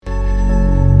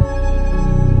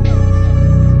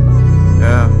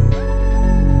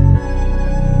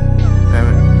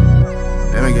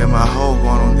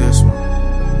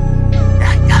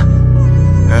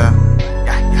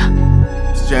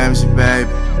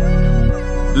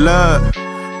Love,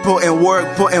 putting work.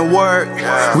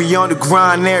 We on the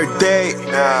grind every day.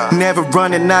 Never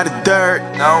running out of dirt.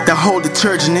 The whole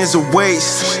detergent is a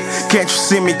waste. Can't you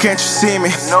see me?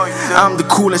 I'm the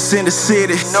coolest in the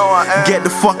city. Get the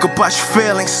fuck up out your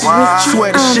feelings.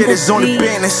 Swear the shit is on the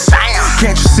business.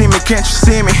 Can't you see me?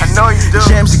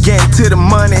 Jamzy getting to the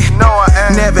money.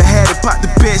 Never had it pop the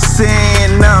bitch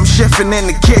in. Now I'm chefing in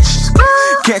the kitchen.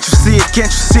 Can't you see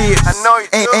it?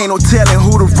 Ain't no telling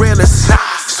who the realest.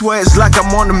 Swear it's like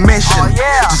I'm on a mission.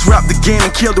 Just rap the game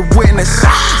and kill the witness.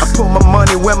 I put my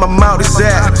money where my mouth is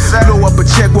at. Blow up a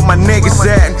check where my niggas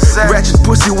at. Ratchet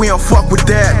pussy, we don't fuck with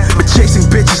that. But chasing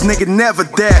bitches, nigga, never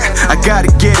that. I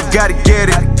gotta get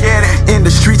it. In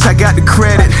the streets, I got the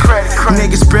credit.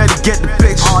 Niggas barely get the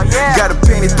picture. Gotta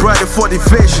paint it brighter for the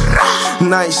vision.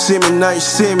 Now you see me.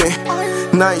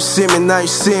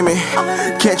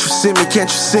 Can't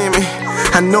you see me?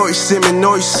 I know you see me.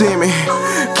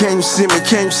 Can you see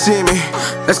me?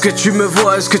 Est-ce que tu me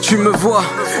vois?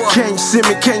 Can you see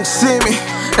me?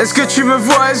 Est-ce que tu me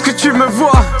vois?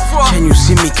 Can you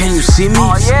see me?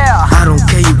 I don't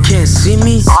care, you can't see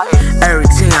me.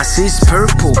 Everything I see is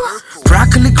purple.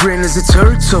 Broccoli green as a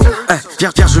turtle.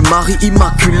 Vierge Marie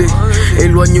immaculée.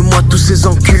 Éloigne-moi tous ces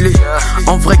enculés.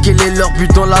 En vrai, quel est leur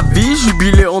but dans la vie?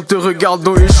 Jubilé en te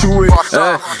regardant échouer.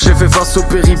 J'ai fait face aux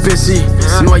péripéties.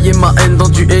 Noyer ma haine dans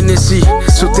du Hennessy.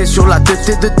 Sauter sur la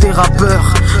tête de tes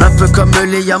rappeurs. Un peu comme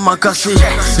les Yamakasi.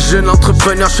 Jeune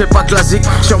entrepreneur, je fais pas classique.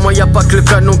 Sur moi y'a pas que le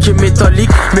canon qui est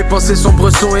métallique. Mes pensées sombres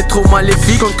sont et trop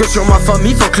maléfiques. Compte que sur ma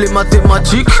famille, faut que les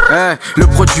mathématiques. Le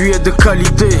produit est de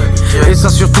qualité. Et ça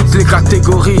sur toutes les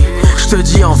catégories. Je te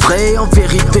dis en vrai et en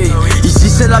vérité. Ici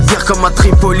c'est la guerre comme à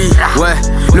Tripoli. Ouais,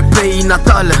 le pays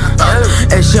natal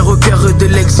est cher au cœur de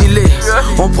l'exilé.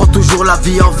 On prend toujours la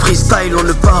vie en freestyle. On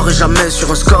ne part jamais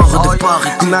sur un score de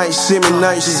parité. Now you see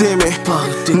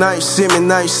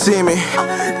me.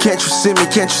 Can't you see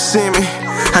me?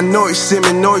 I know you see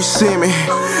me.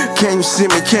 Can you see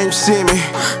me?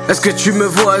 Est-ce que tu me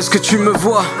vois?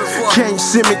 Can you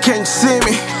see me?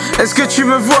 Est-ce que tu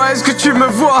me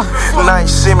vois? Now you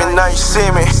see me.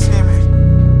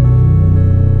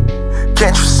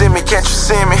 Can't you see me? Can you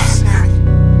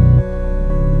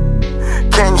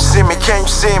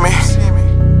see me?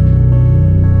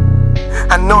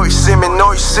 I know you see me.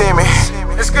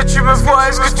 Est-ce que tu me vois?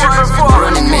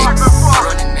 Running mix.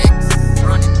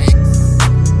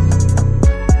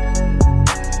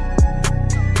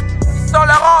 Dans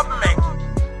la rampe.